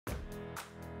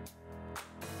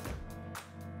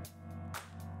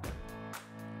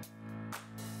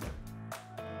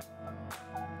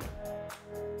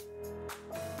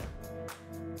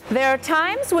There are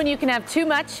times when you can have too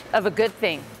much of a good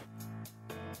thing.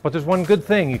 But there's one good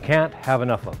thing you can't have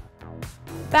enough of.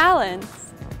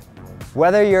 Balance.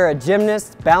 Whether you're a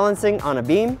gymnast balancing on a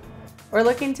beam, Or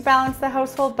looking to balance the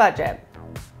household budget.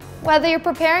 Whether you're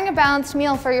preparing a balanced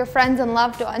meal for your friends and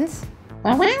loved ones,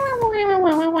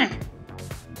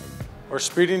 or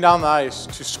speeding down the ice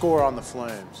to score on the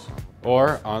Flames.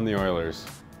 Or on the Oilers.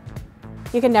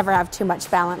 You can never have too much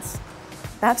balance.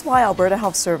 That's why Alberta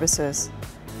Health Services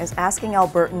is asking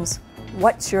Albertans,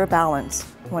 what's your balance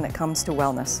when it comes to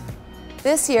wellness?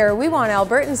 This year, we want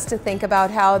Albertans to think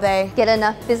about how they get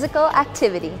enough physical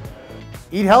activity,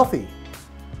 eat healthy,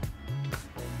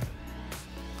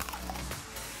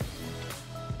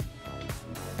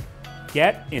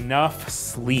 get enough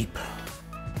sleep,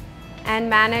 And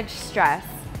manage stress.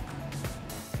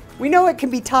 We know it can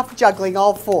be tough juggling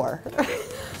all four.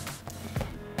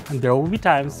 and there will be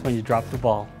times when you drop the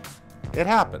ball. it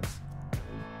happens.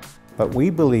 But we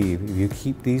believe if you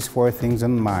keep these 4 things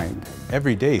in mind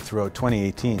every day throughout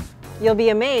 2018, you'll be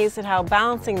amazed at how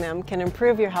balancing them can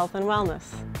improve your health and wellness.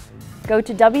 Go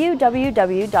to www.ahs.ca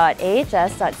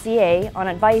on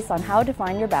advice on how to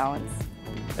find your balance.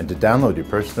 And to download your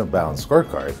personal balance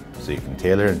scorecard so you can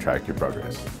tailor and track your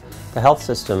progress. The health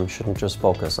system shouldn't just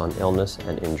focus on illness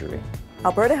and injury.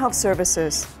 Alberta Health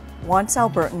Services wants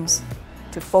Albertans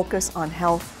to focus on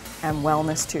health and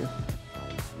wellness too.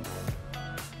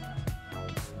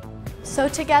 so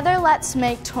together let's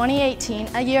make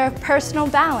 2018 a year of personal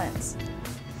balance.